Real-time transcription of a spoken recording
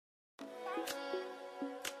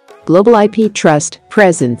Global IP Trust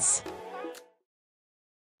Presence.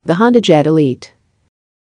 The HondaJet Elite.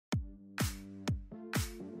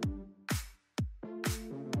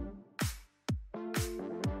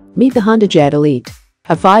 Meet the HondaJet Elite,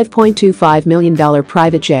 a $5.25 million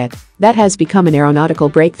private jet that has become an aeronautical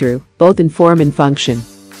breakthrough, both in form and function.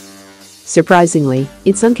 Surprisingly,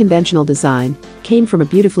 its unconventional design came from a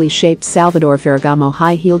beautifully shaped Salvatore Ferragamo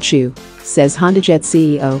high-heeled shoe, says HondaJet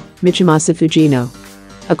CEO Michimasa Fujino.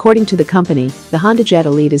 According to the company, the HondaJet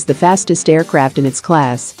Elite is the fastest aircraft in its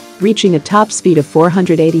class, reaching a top speed of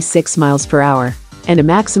 486 miles per hour and a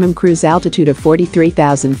maximum cruise altitude of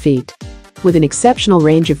 43,000 feet. With an exceptional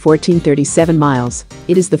range of 1,437 miles,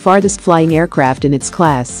 it is the farthest flying aircraft in its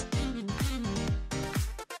class.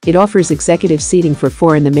 It offers executive seating for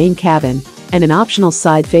 4 in the main cabin and an optional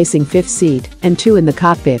side-facing fifth seat and 2 in the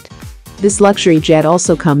cockpit. This luxury jet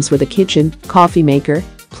also comes with a kitchen, coffee maker,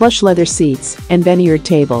 plush leather seats, and veneered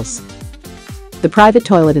tables. The private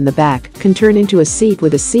toilet in the back can turn into a seat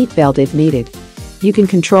with a seat belt if needed. You can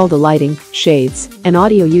control the lighting, shades, and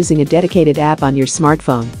audio using a dedicated app on your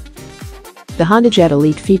smartphone. The HondaJet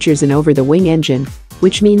Elite features an over-the-wing engine,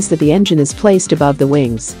 which means that the engine is placed above the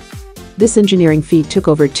wings. This engineering feat took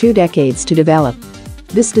over 2 decades to develop.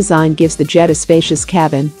 This design gives the jet a spacious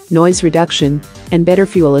cabin, noise reduction, and better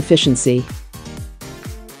fuel efficiency.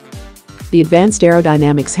 The advanced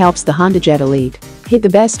aerodynamics helps the HondaJet Elite hit the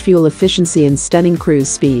best fuel efficiency and stunning cruise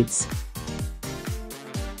speeds.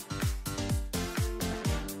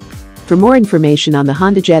 For more information on the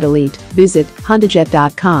HondaJet Elite, visit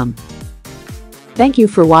hondajet.com. Thank you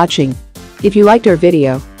for watching. If you liked our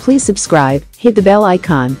video, please subscribe, hit the bell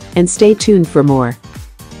icon, and stay tuned for more.